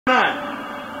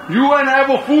You and I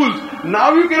were fools.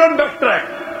 Now you cannot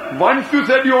backtrack. Once you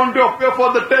said you want to appear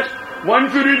for the test,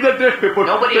 once you read the test paper.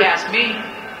 Nobody asked me.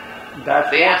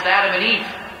 They asked Adam and Eve.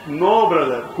 No,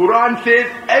 brother. Quran says.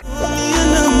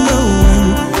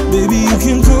 Baby, you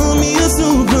can call me a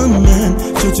Superman.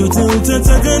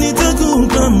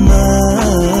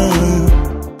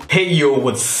 Hey yo,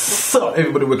 what's up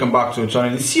everybody? Welcome back to the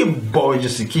channel. It's your boy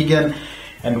Jesse Keegan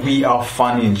and we are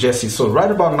Fanny and Jessy. So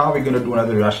right about now we're gonna do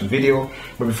another reaction video.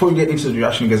 But before we get into the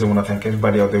reaction, guys, I wanna thank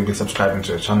everybody out there who's been subscribing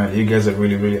to the channel. You guys are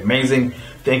really amazing.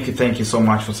 Thank you so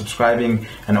much for subscribing.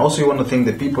 And also you wanna thank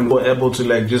the people who are able to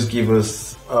like just give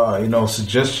us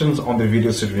suggestions on the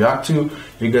videos to react to.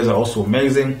 You guys are also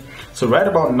amazing. So right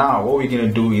about now what we're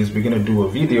gonna do is we're gonna do a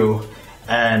video,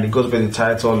 and it goes by the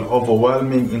title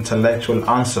Overwhelming Intellectual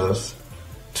Answers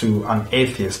to an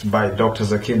Atheist by Dr.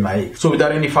 Zakir Naik. So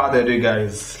without any further ado,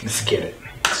 guys, let's get it.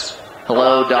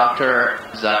 Hello, Dr.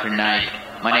 Zakir Naik.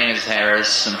 My name is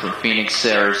Harris. I'm from Phoenix,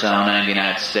 Arizona in the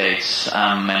United States.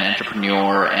 I'm an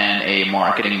entrepreneur and a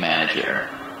marketing manager.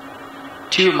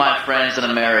 Two of my friends in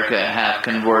America have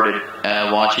converted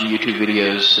watching YouTube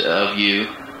videos of you.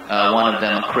 One of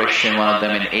them a Christian, one of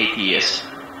them an atheist.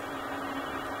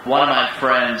 One of my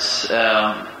friends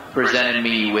presented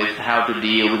me with how to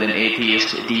deal with an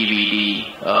atheist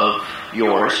DVD of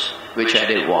yours, which I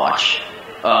did watch.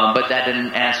 But that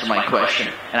didn't answer my question.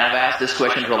 And I've asked this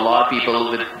question to a lot of people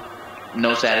with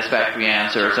no satisfactory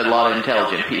answers, a lot of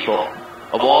intelligent people.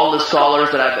 Of all the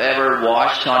scholars that I've ever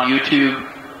watched on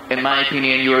YouTube, in my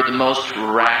opinion, you're the most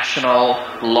rational,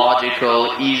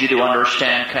 logical, easy to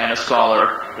understand kind of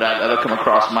scholar that I've ever come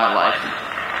across in my life.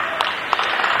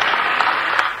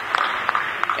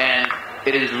 And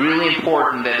it is really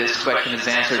important that this question is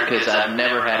answered because I've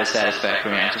never had a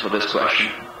satisfactory answer for this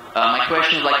question. My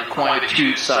question is like a coin with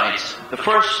two sides. The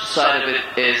first side of it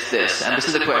is this, and this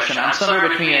is the question. I'm somewhere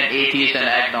between an atheist and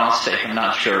agnostic. I'm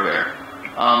not sure where.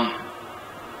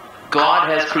 God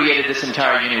has created this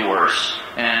entire universe,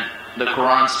 and the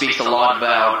Quran speaks a lot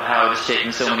about how it has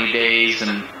taken so many days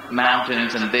and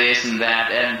mountains and this and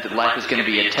that, and life is going to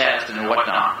be a test and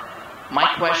whatnot. My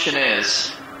question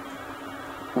is,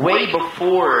 way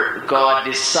before God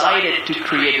decided to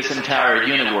create this entire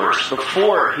universe,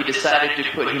 before He decided to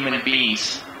put human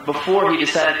beings, before He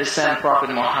decided to send Prophet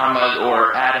Muhammad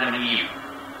or Adam and Eve,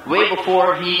 way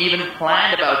before He even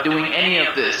planned about doing any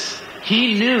of this,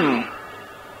 He knew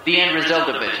the end result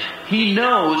of it. He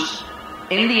knows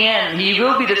in the end He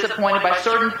will be disappointed by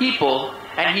certain people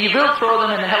and He will throw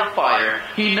them in hellfire.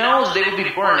 He knows they will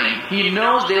be burning. He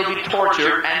knows they will be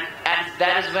tortured, and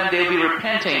that is when they will be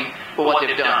repenting for what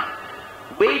they've done.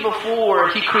 Way before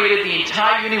He created the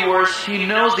entire universe, He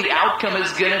knows the outcome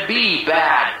is going to be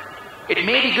bad. It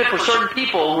may be good for certain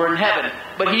people who are in heaven,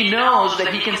 but He knows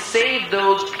that He can save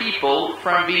those people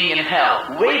from being in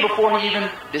hell. Way before He even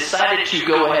decided to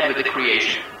go ahead with the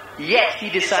creation. Yet He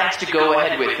decides to go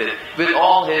ahead with it, with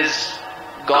all His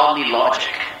godly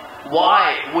logic.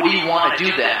 Why would He want to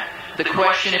do that? The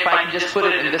question, if I can just put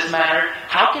it in this manner,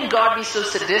 how can God be so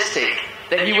sadistic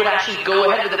that He would actually go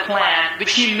ahead with a plan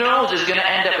which He knows is going to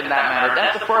end up in that manner?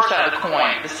 That's the first side of the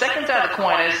coin. The second side of the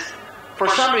coin is, for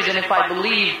some reason, if I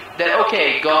believe that,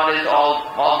 okay, God is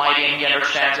almighty and He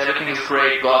understands everything is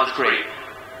great, God is great,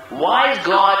 why is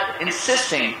God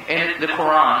insisting in the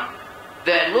Quran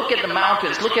that look at the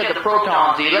mountains, look at the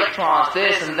protons, the electrons,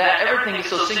 this and that, everything is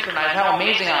so synchronized, how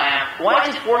amazing I am? Why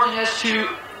is He forcing us to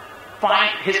find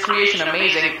His creation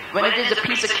amazing when it is a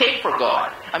piece of cake for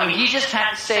God? I mean, He just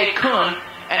had to say kun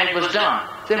and it was done.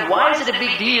 Then why is it a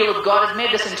big deal if God has made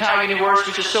this entire universe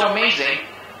which is so amazing?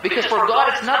 Because for God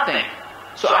it's nothing.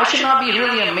 So I should not be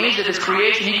really amazed at His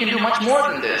creation. He can do much more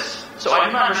than this. So I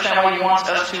do not understand why He wants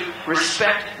us to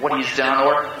respect what He's done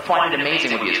or find it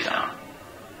amazing what He has done.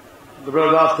 The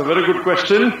brother asked a very good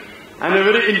question and a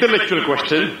very intellectual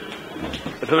question.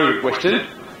 A very good question.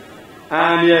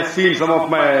 And he has seen some of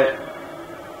my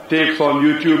tapes on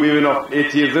YouTube even of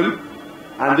atheism.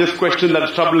 And this question that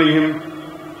is troubling him,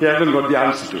 he hasn't got the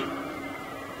answer to.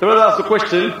 The brother asked the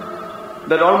question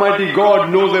that Almighty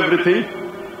God knows everything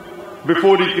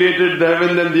before He created the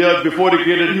heaven and the earth, before He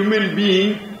created human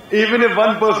being. Even if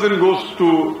one person goes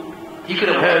to He could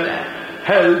avoid that.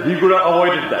 Hell, He could have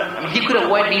avoided that. I mean, He could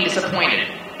avoid being disappointed.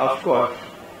 Of course.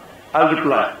 I'll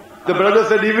reply. The brother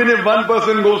said even if one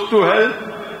person goes to hell,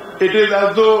 it is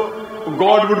as though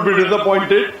God would be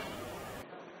disappointed.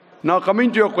 Now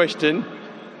coming to your question,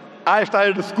 I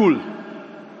started a school.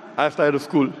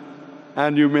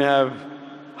 And you may have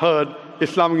heard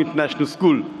Islamic International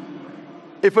School.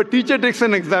 If a teacher takes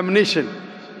an examination,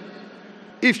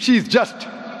 if she is just,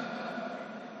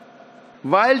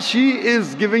 While she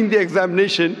is giving the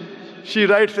examination, she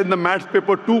writes in the maths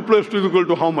paper 2 plus 2 is equal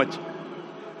to how much?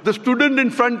 The student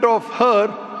in front of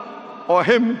her or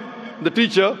him, the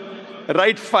teacher,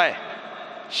 writes 5.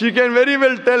 She can very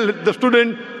well tell the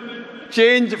student,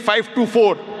 change 5 to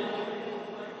 4.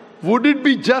 Would it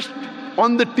be just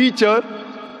on the teacher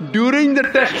during the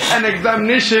test and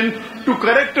examination to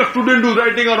correct a student who's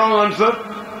writing a wrong answer?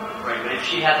 Right, but if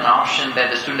she has an option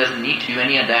that the student doesn't need to do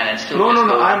any of that and still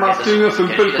No, I'm asking you a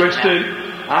simple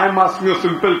question. I'm asking you a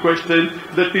simple question.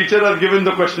 The teacher has given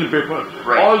the question paper.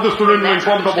 Right. All the students are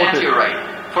informed about it. You're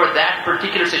right. For that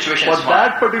particular situation, For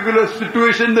that particular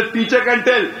situation, the teacher can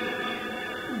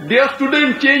tell, dear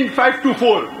student, change 5 to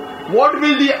 4. What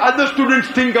will the other students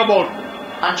think about?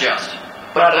 Unjust.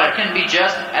 But God can be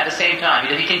just at the same time.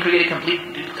 He can create a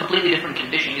completely different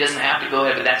condition. He doesn't have to go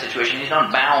ahead with that situation. He's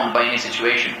not bound by any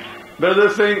situation. Brother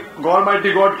is saying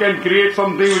Almighty God can create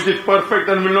something which is perfect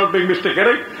and will not make mistake,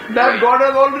 correct? That Right. God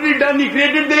has already done. He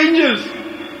created the angels.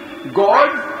 God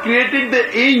created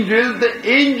the angels. The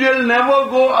angel never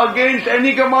go against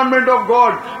any commandment of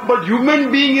God. But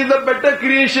human being is a better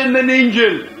creation than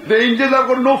angel. The angels have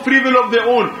got no free will of their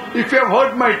own. If you have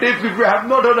heard my tapes, if you have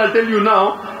not heard, I'll tell you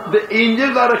now. The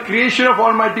angels are a creation of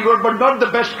Almighty God, but not the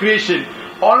best creation.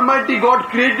 Almighty God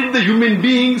created the human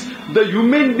beings. The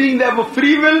human beings have a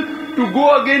free will to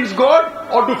go against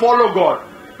God or to follow God.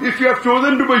 If you have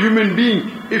chosen to be a human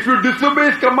being, if you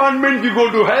disobey His commandments, you go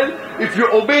to hell. If you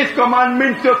obey His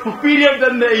commandments, you are superior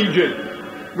than the angel.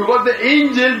 Because the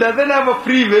angel doesn't have a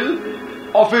free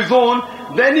will of his own,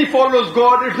 then he follows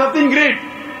God. It's nothing great.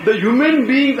 The human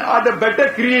beings are the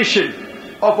better creation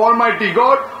of Almighty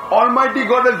God. Almighty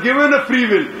God has given a free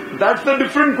will. That's the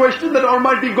different question that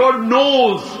Almighty God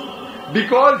knows.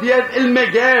 Because He has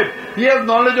ilm-e-ghaib, He has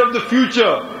knowledge of the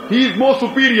future. He is more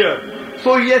superior.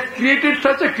 So He has created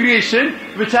such a creation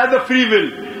which has a free will.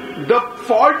 The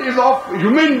fault is of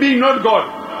human being, not God.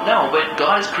 No, but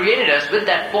God has created us with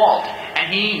that fault.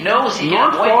 And He knows He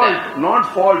can avoid that.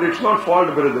 Not fault. It's not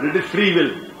fault, brother. It is free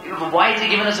will. Why is He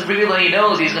giving us a free will when He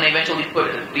knows He's going to eventually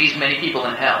put these many people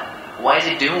in hell? Why is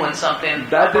He doing something?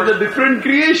 That is a different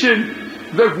creation.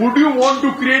 Like, would you want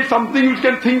to create something which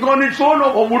can think on its own,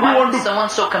 or would you want to... Someone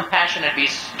so compassionate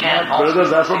can also... Brother,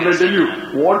 that's what I tell you.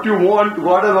 What you want,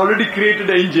 God has already created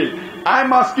an angel.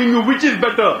 I'm asking you, which is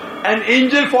better? An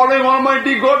angel following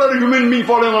Almighty God or a human being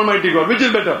following Almighty God? Which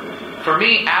is better? For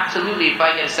me, absolutely, if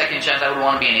I get a second chance, I would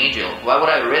want to be an angel. Why would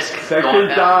I risk Second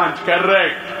chance,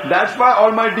 correct. That's why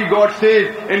Almighty God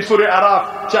says in Surah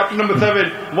Araf, chapter number 7,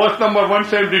 verse number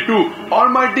 172,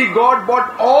 Almighty God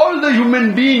brought all the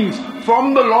human beings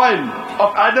from the loin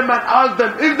of Adam and asked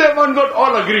them if they one got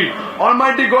all agreed.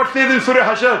 Almighty God says in Surah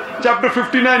Hashr, chapter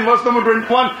 59, verse number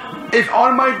 21, if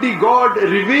Almighty God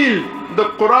revealed the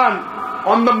Quran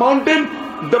on the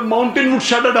mountain would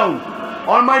shudder down.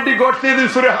 Almighty God says in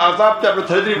Surah Azab chapter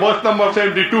 30 verse number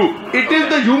 72, it is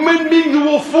the human beings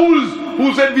who were fools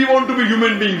who said we want to be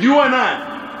human beings. You and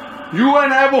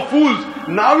I were fools.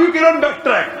 Now you cannot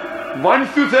backtrack.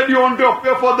 Once you said you want to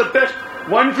appear for the test,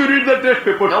 once you read the test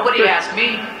paper. Nobody asked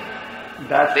me.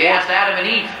 They asked Adam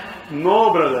and Eve.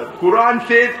 No, brother. Quran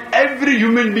says every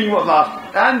human being was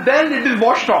asked. And then it is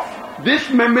washed off. This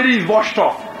memory is washed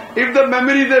off. If the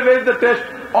memory is there, where is the test?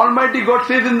 Almighty God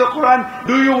says in the Quran,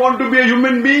 do you want to be a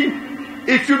human being?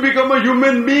 If you become a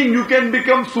human being, you can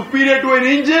become superior to an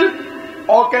angel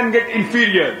or can get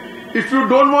inferior. If you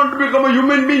don't want to become a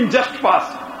human being, just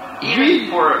pass. Even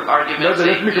for argument's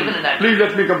sake, please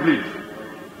let me complete.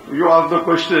 You ask the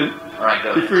question. Alright,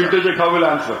 go ahead. If you interject, I will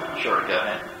answer. Sure, go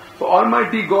ahead. So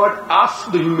Almighty God asks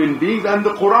the human beings, and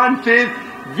the Quran says,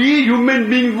 we human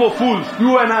beings were fools,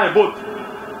 you and I both,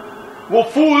 were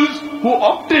fools who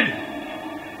opted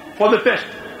for the test.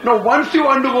 Now once you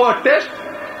undergo a test,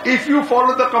 if you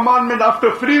follow the commandment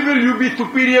after free will, you be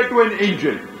superior to an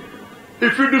angel.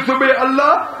 If you disobey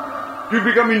Allah, you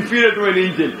become inferior to an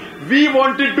angel. We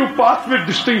wanted to pass with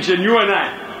distinction, you and I.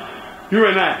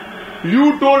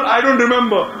 You told, I don't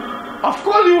remember. Of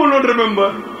course you will not remember.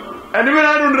 And even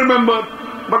I don't remember.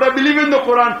 But I believe in the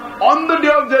Quran. On the day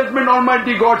of judgment,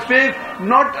 Almighty God says,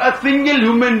 not a single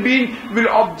human being will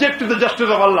object to the justice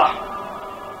of Allah.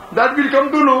 That will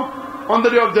come to know on the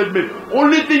day of judgment.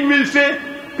 Only thing we'll say,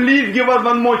 please give us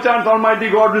one more chance. Almighty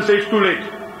God will say it's too late.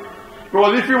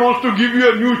 Because if He wants to give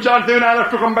you a new chance, then I'll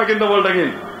have to come back in the world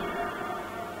again.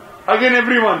 Again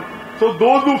everyone. So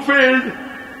those who failed,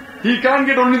 He can't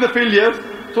get only the failures.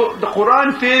 So the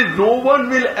Quran says no one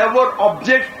will ever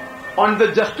object on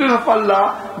the justice of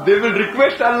Allah. They will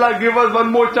request Allah, give us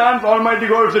one more chance. Almighty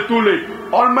God will say too late.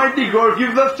 Almighty God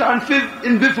gives us chances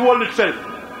in this world itself.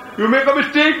 You make a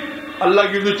mistake,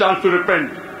 Allah gives you a chance to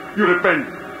repent. You repent.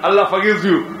 Allah forgives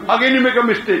you. Again you make a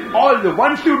mistake.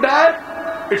 Once you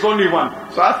die, it's only one.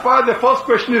 So as far as the first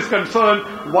question is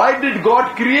concerned, why did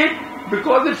God create?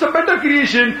 Because it's a better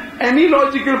creation. Any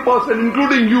logical person,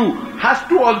 including you, has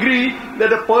to agree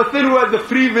that a person who has the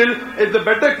free will is a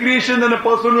better creation than a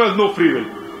person who has no free will.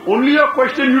 Only a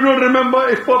question you don't remember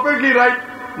is perfectly right.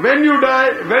 When you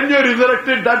die, when you are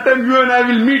resurrected, that time you and I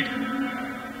will meet.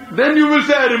 Then you will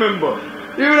say, I remember.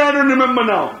 Even I don't remember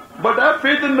now. But I have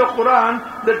faith in the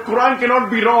Quran that Quran cannot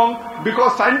be wrong,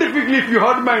 because scientifically, if you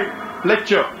heard my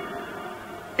lecture,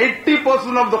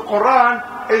 80% of the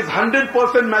Quran is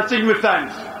 100% matching with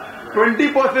science.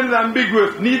 20% is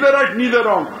ambiguous, neither right, neither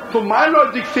wrong. So my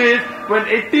logic says when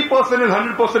 80% is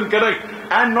 100% correct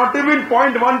and not even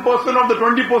 0.1% of the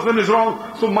 20% is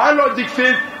wrong, so my logic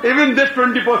says even this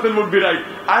 20% would be right.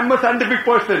 I'm a scientific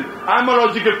person, I'm a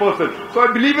logical person. So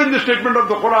I believe in the statement of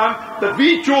the Quran that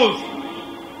we chose.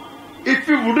 If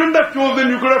you wouldn't have chosen,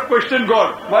 you could have questioned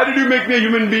God. Why did you make me a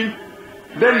human being?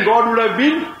 Then God would have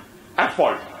been at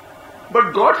fault.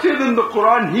 But God says in the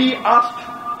Quran, He asked,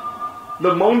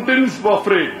 the mountains were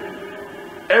afraid.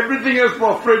 Everything else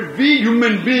was afraid. We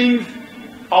human beings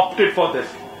opted for this.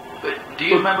 But do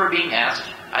you remember being asked?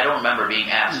 I don't remember being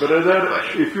asked. Brother,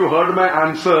 if you heard my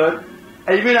answer,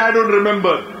 even I don't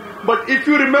remember. But if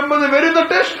you remember, then where is the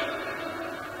test?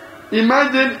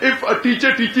 Imagine if a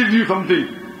teacher teaches you something.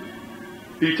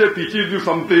 Teacher teaches you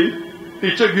something.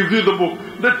 Teacher gives you the book.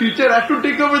 The teacher has to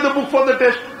take away the book for the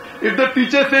test. If the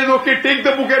teacher says, okay, take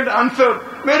the book and answer,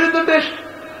 where is the test?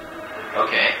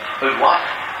 Okay, but what?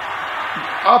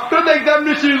 After the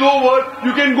examination is over,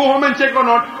 you can go home and check or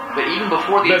not. But even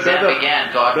before the exam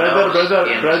began, God knows.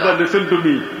 Brother, listen to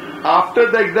me. After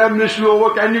the examination is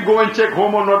over, can you go and check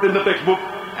home or not in the textbook?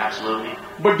 Absolutely.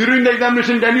 But during the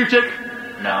examination, can you check?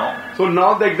 No. So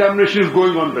now the examination is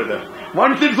going on, brother.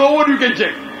 Once it's over, you can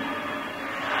check.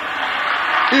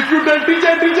 If you tell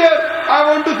teacher, I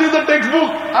want to see the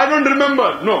textbook, I don't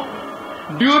remember. No.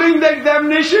 During the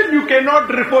examination, you cannot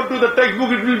refer to the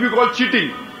textbook, it will be called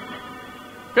cheating.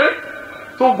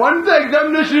 Correct? So once the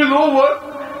examination is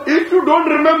over, if you don't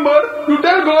remember, you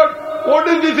tell God, what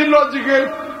is this illogical?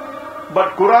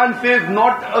 But Quran says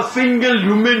not a single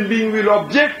human being will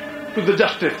object to the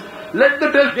justice. Let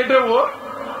the test get over.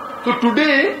 So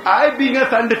today, I being a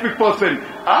scientific person,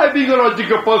 I being a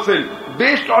logical person,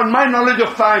 based on my knowledge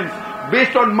of science,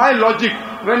 based on my logic,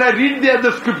 when I read the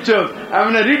other scriptures,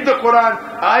 and when I read the Quran,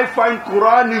 I find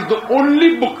Quran is the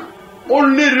only book,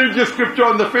 only religious scripture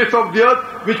on the face of the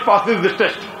earth which passes this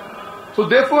test. So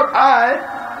therefore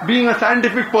I, being a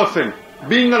scientific person,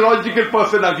 being a logical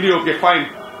person, agree, okay, fine.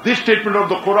 This statement of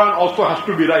the Quran also has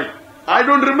to be right. I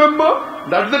don't remember,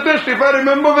 that's the test. If I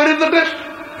remember, where is the test?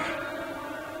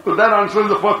 So that answers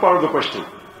the first part of the question.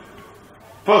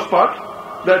 First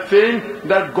part, that saying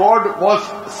that God was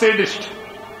sadist.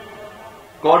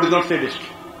 God is not sadist.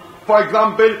 For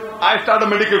example, I start a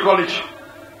medical college.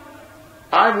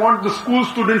 I want the school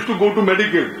students to go to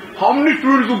medical. How many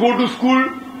students who go to school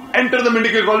enter the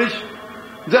medical college?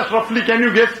 Just roughly, can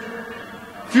you guess?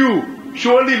 Few.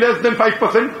 Surely less than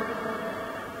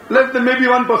 5%. Less than maybe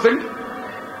 1%.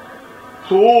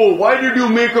 So, why did you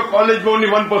make a college where only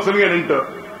 1% can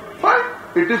enter? Fine.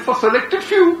 It is for selected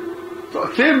few.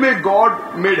 So, same way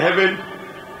God made heaven,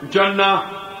 Jannah,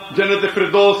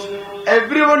 Jannat-e-Firdaus.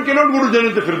 Everyone cannot go to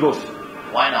Jannat-e-Firdaus.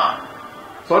 Why not?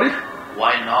 Sorry?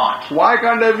 Why not? Why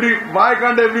can't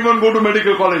everyone go to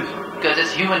medical college? Because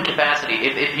it's human capacity.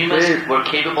 If humans were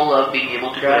capable of being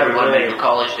able to go to medical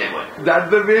college, they would. That's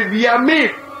the way we are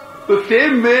made. The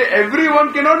same way,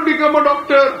 everyone cannot become a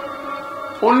doctor.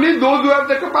 Only those who have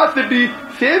the capacity.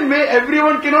 Same way,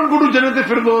 everyone cannot go to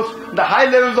Jannat-e-Firdaus, the high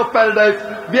levels of paradise.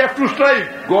 We have to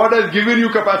strive. God has given you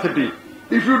capacity.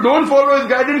 If you don't follow His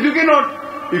guidance, you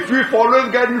cannot. If you follow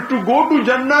His guidance, to go to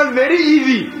Jannah is very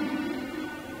easy.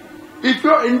 If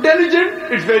you are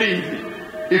intelligent, it's very easy.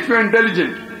 If you are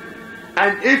intelligent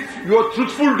and if you are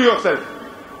truthful to yourself.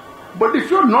 But if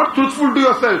you are not truthful to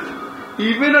yourself,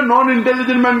 even a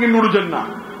non-intelligent man can go to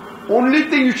Jannah. Only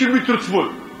thing, you should be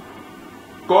truthful.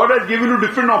 God has given you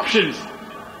different options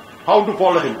how to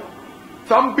follow Him.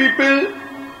 Some people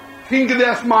think they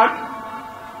are smart.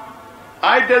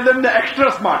 I tell them they're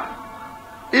extra smart.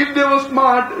 If they were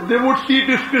smart, they would see it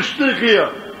is crystal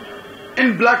clear,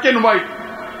 in black and white,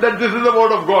 that this is the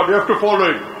word of God, you have to follow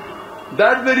it.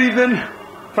 That's the reason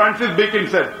Francis Bacon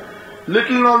said,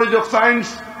 little knowledge of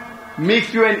science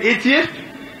makes you an atheist,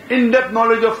 in-depth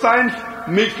knowledge of science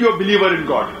makes you a believer in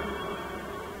God.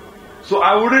 So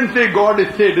I wouldn't say God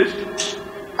is sadist.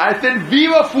 I said we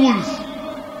were fools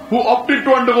who opted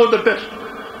to undergo the test.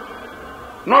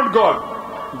 not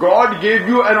God. God gave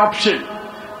you an option.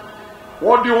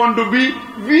 What you want to be,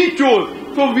 we chose.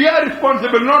 So we are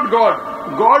responsible, not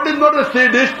God. God is not a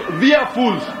sadist, we are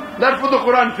fools. That's what the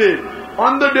Quran says.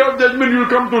 On the day of judgment you will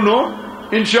come to know,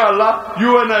 inshallah,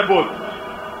 you and I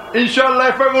both. Inshallah,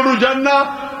 if I go to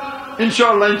Jannah,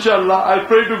 inshallah, I'll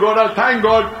pray to God, I'll thank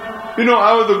God.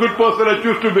 I was a good person, I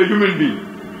choose to be a human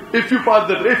being. If you pass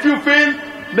that. If you fail,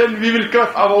 then we will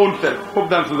crush our own self. Hope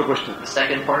that answers the question. The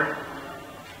second part?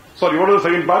 Sorry, what was the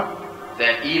second part?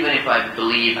 That even if I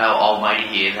believe how almighty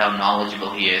He is, how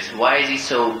knowledgeable He is, why is He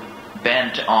so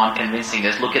bent on convincing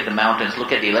us, look at the mountains,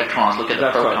 look at the electrons, look at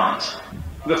the protons?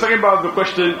 Right. The second part of the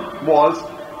question was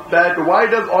that why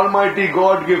does Almighty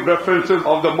God give references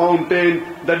of the mountain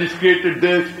that He's created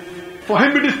this? For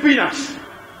Him it is peanuts.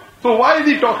 So why is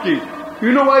He talking?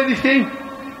 You know why is He saying?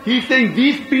 He's saying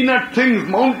these peanut things,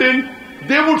 mountain,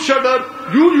 they would shudder.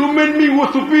 You human being who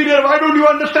are superior, why don't you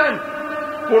understand?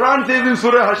 Quran says in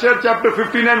Surah Hashr chapter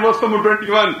 59 verse number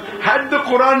 21, had the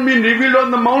Quran been revealed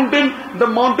on the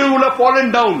mountain would have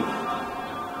fallen down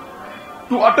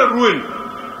to utter ruin.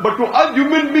 But to us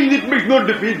human beings it makes no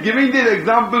difference. He's giving these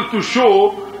examples to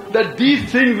show that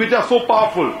these things which are so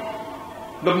powerful,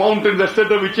 the mountains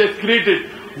etc. which He has created,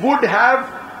 would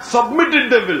have submitted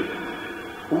the will.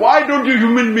 Why don't you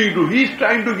human beings do? He's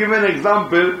trying to give an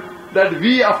example that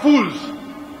we are fools.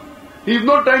 He's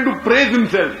not trying to praise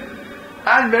Himself.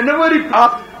 And whenever He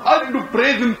asks us to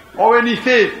praise Him, or when He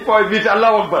says, for this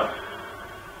Allah Akbar,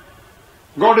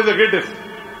 God is the greatest,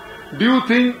 do you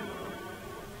think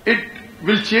it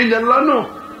will change Allah? No.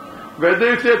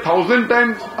 Whether you say 1,000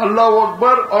 times Allah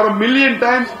Akbar or 1,000,000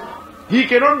 times, He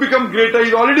cannot become greater,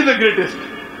 He's already the greatest.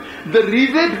 The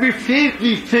reason we say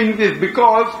these things is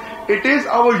because it is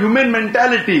our human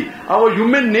mentality, our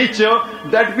human nature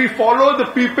that we follow the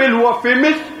people who are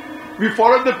famous, we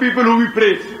follow the people who we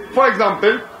praise. For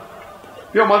example,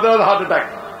 your mother has a heart attack.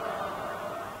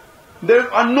 There is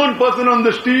an unknown person on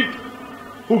the street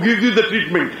who gives you the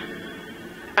treatment.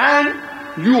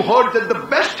 And you heard that the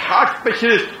best heart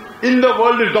specialist in the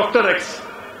world is Dr. X.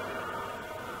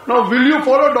 Now will you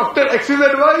follow Dr. X's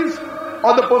advice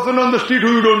or the person on the street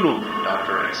who you don't know?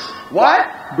 Dr. X. Why?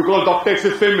 Because Dr. X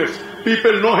is famous.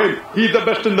 People know him. He is the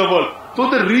best in the world. So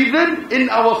the reason in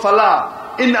our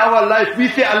salah, in our life, we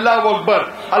say Allah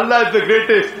Akbar, Allah is the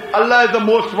greatest, Allah is the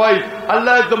most wise,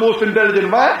 Allah is the most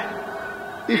intelligent. Why?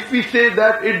 If we say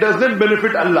that, it doesn't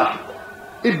benefit Allah.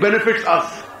 It benefits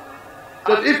us.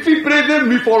 That if we praise Him,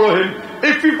 we follow Him.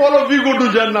 If we follow, we go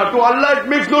to Jannah. To Allah, it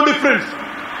makes no difference.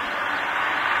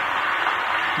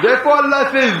 Therefore Allah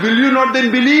says, will you not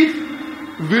then believe?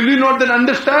 Will you not then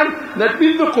understand? That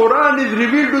means the Quran is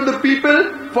revealed to the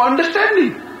people for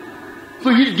understanding.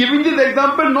 So He's giving this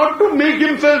example not to make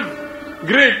Himself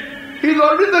great. He's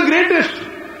already the greatest.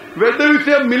 Whether we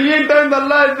say 1,000,000 times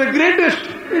Allah is the greatest,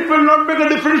 it will not make a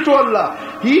difference to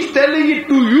Allah. He's telling it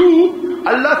to you.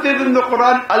 Allah says in the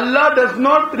Quran, Allah does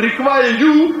not require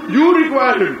you, you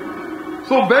require Him.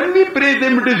 So when we praise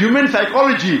Him, it is human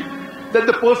psychology that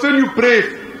the person you praise,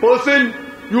 person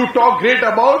you talk great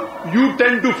about, you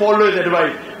tend to follow His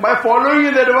advice. By following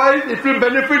His advice, it will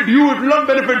benefit you, it will not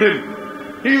benefit Him.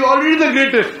 He is already the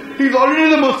greatest. He is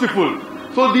already the merciful.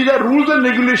 So these are rules and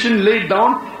regulations laid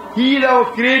down. He is our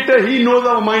creator. He knows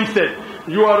our mindset.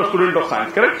 You are a student of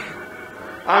science, correct?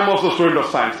 I am also a student of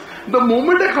science. The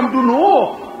moment I come to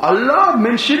know, Allah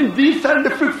mentioned these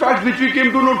scientific facts which we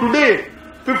came to know today,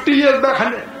 50 years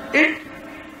back, it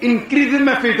increases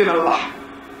my faith in Allah.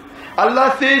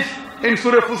 Allah says in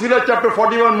Surah Fussilat chapter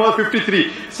 41 verse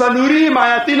 53, Sanurihim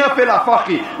ayatina fil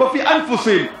afaqi wa fi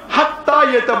anfusihim hatta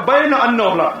yatabayyana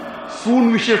annahu al-haq.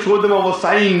 Soon we shall show them our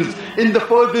signs in the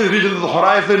furthest regions of the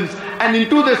horizons and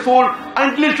into their soul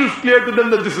until it is clear to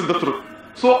them that this is the truth.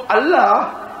 So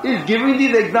Allah is giving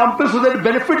these examples so that it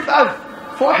benefits us.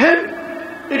 For Him,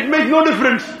 it makes no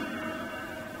difference.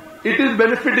 It is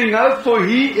benefiting us, so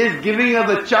He is giving us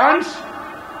a chance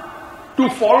to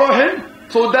follow Him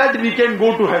so that we can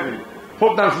go to heaven.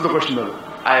 Hope that answers the question, brother.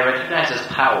 I recognize His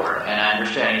power and I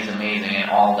understand He's amazing in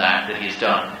all that He's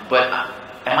done. But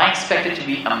am I expected to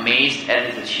be amazed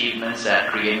at His achievements at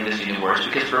creating this universe?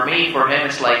 Because for me, for Him,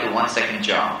 it's like a 1-second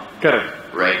job. Correct.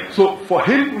 Right? So for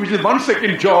Him, which is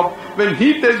 1-second job, when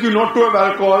He tells you not to have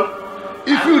alcohol,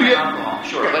 if you alcohol,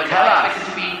 sure, but am I expected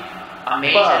to be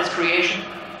amazed at His creation?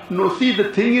 No, see,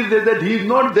 the thing is that He is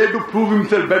not there to prove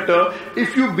Himself better.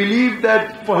 If you believe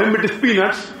that for Him it is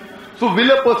peanuts, so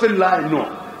will a person lie? No.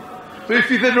 So if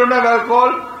He says don't have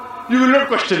alcohol, you will not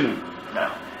question Him.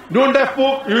 No. Don't have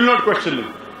pork, you will not question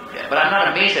Him. Yeah, but I'm not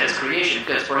amazed at His creation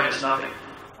because for Him it's nothing.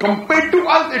 Compared to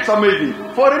us, it's amazing.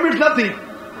 For Him, it's nothing.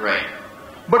 Right.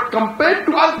 But compared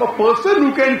to us, a person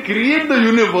who can create the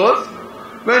universe,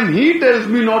 when he tells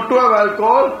me not to have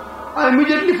alcohol, I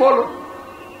immediately follow.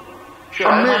 Sure,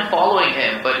 I'm not following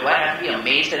him, but do I have to be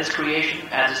amazed at his creation,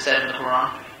 as is said in the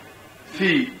Quran?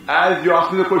 See, as you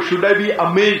asked me the question, should I be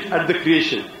amazed at the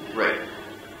creation? Right.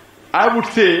 I would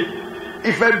say,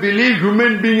 if I believe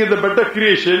human being is a better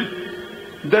creation,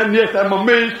 then yes, I'm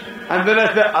amazed, and then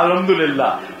I say,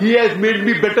 Alhamdulillah, he has made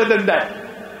me better than that.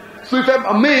 So if I'm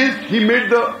amazed, he made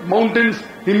the mountains,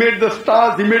 he made the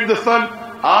stars, he made the sun,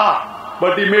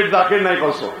 but he made Zakir Naik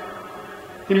also.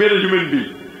 He made a human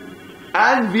being.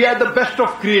 And we are the best of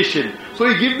creation. So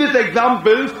he gives these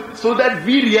examples so that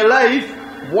we realize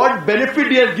what benefit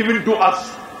he has given to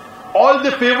us. All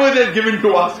the favors he has given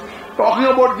to us. Talking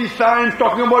about the science,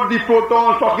 talking about the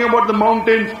protons, talking about the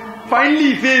mountains.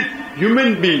 Finally he says,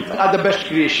 human beings are the best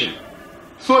creation.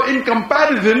 So in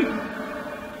comparison,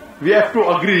 we have to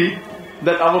agree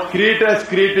that our Creator has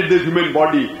created this human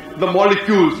body, the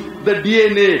molecules, the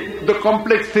DNA, the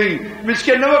complex thing, which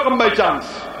can never come by chance.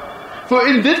 So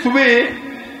in this way,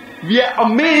 we are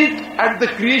amazed at the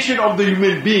creation of the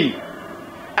human being.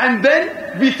 And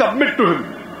then we submit to Him.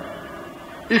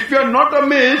 If we are not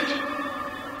amazed,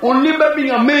 only by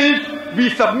being amazed, we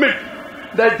submit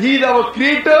that He is our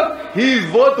Creator, He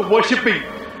is worth worshipping.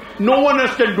 No one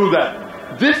else can do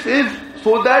that. This is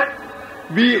so that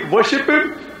we worship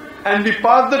Him and we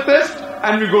pass the test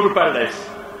and we go to paradise.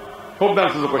 Hope that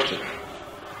answers the question.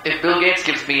 If Bill Gates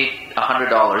gives me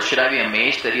 $100, should I be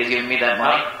amazed that he has given me that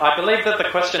money? I believe that the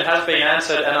question has been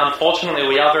answered, and unfortunately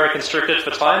we are very constricted for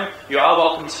time. You are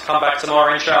welcome to come back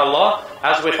tomorrow, inshallah.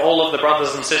 As with all of the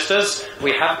brothers and sisters,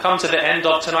 we have come to the end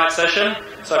of tonight's session,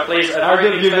 so please... I'll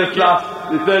just give this last.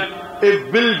 He said, if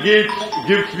Bill Gates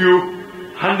gives you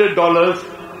 $100,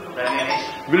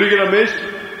 will you get amazed?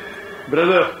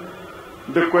 Brother,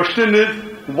 the question is,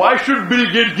 why should Bill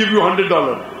Gates give you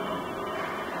 $100?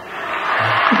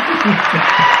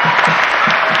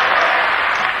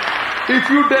 If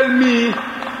you tell me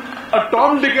a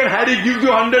Tom, Dick and Harry gives you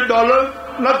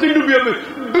 $100, nothing to be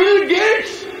amazed. Bill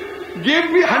Gates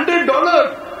gave me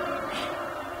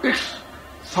 $100. It's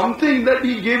something that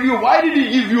he gave you. Why did he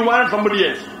give you? Why not somebody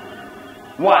else?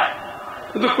 Why?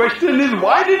 So the question is,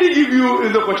 why did he give you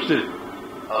is the question.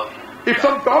 If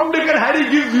some Tom, Dick and Harry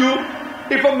gives you,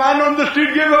 if a man on the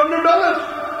street gives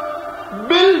 $100,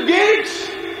 Bill Gates.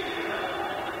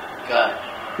 Got it.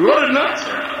 You got it, no?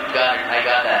 Got it. I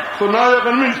got that. So now you're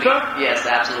convinced, huh? Yes,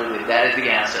 absolutely. That is the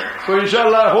answer. So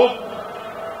inshallah, I hope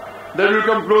that you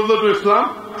come closer to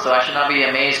Islam. So I should not be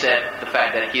amazed at the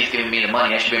fact that he's giving me the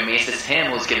money. I should be amazed it's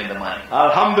him who's giving the money.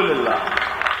 Alhamdulillah.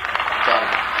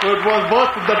 So it was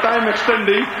worth the time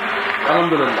extending.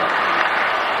 Alhamdulillah.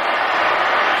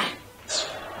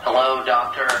 Hello,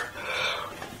 doctor.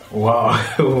 Wow,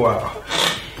 wow.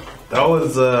 That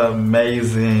was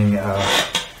amazing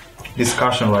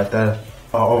discussion right there.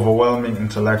 Overwhelming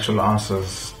intellectual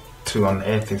answers to an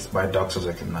atheist by Dr.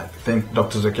 Zakir Naik. I think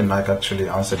Dr. Zakir Naik actually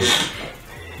answered it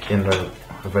in a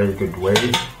very good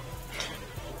way.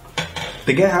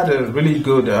 The guy had a really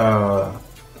good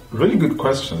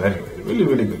questions anyway.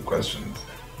 Really good questions.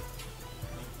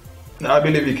 I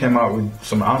believe he came out with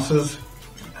some answers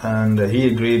and he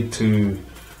agreed to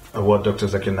what Dr.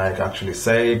 Zakir Naik actually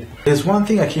said. There's one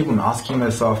thing I keep on asking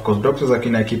myself, because Dr. Zakir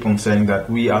Naik keep on saying that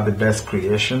we are the best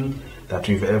creation that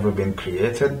we've ever been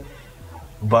created.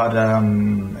 But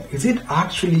is it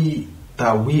actually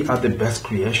that we are the best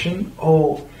creation?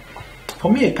 Or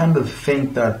for me, I kind of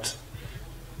think that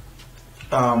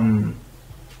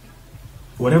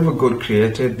whatever God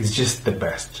created is just the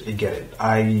best. You get it?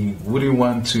 I wouldn't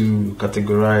want to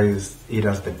categorize it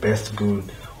as the best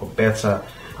good or better.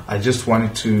 I just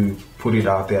wanted to put it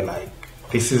out there like,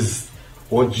 this is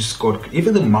what just God,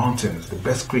 even the mountains, the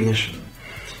best creation.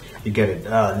 You get it?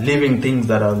 Living things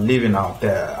that are living out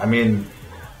there. I mean,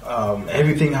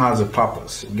 everything has a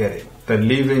purpose. You get it? The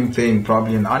living thing,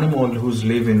 probably an animal who's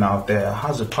living out there,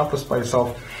 has a purpose by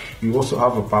itself. You also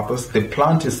have a purpose. The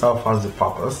plant itself has a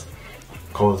purpose.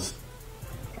 Because,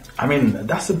 I mean,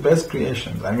 that's the best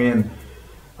creation. I mean,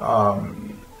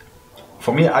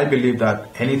 for me, I believe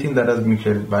that anything that has been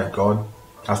created by God,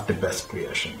 that's the best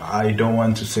creation. I don't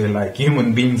want to say like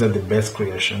human beings are the best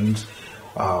creations,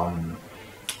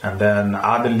 and then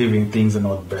other living things are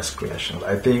not best creations.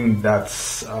 I think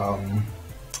that's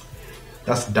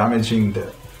damaging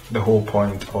the whole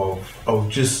point of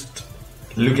just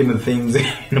looking at things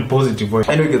in a positive way.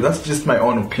 Anyway, that's just my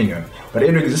own opinion. But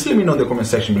anyway, just let me know in the comment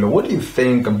section below. What do you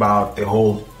think about the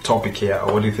whole topic here?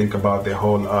 Or what do you think about the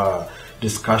whole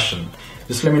discussion.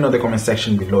 Just let me know in the comment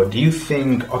section below. Do you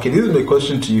think, okay, this is the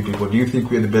question to you people, do you think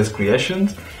we're the best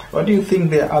creations? Or do you think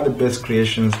there are the best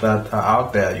creations that are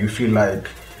out there? You feel like,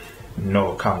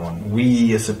 no, come on,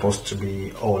 we are supposed to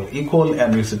be all equal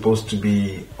and we're supposed to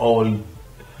be all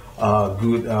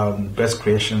good, best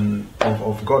creation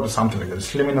of God or something like that.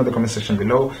 Just let me know in the comment section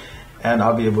below, and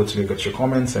I'll be able to look at your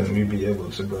comments and we'll be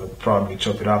able to probably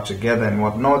chop it up together and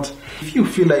whatnot. If you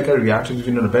feel like I react to this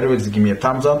video in a better way, just give me a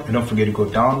thumbs up, and don't forget to go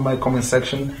down my comment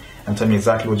section and tell me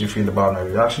exactly what you feel about my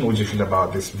reaction, what you feel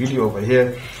about this video over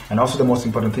here. And also the most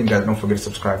important thing, guys, don't forget to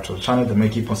subscribe to our channel. The more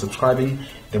you keep on subscribing,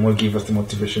 then will give us the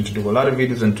motivation to do a lot of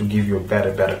videos and to give you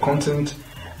better content.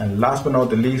 And last but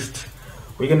not the least,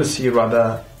 I'm going to see you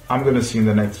in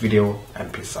the next video,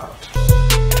 and peace out.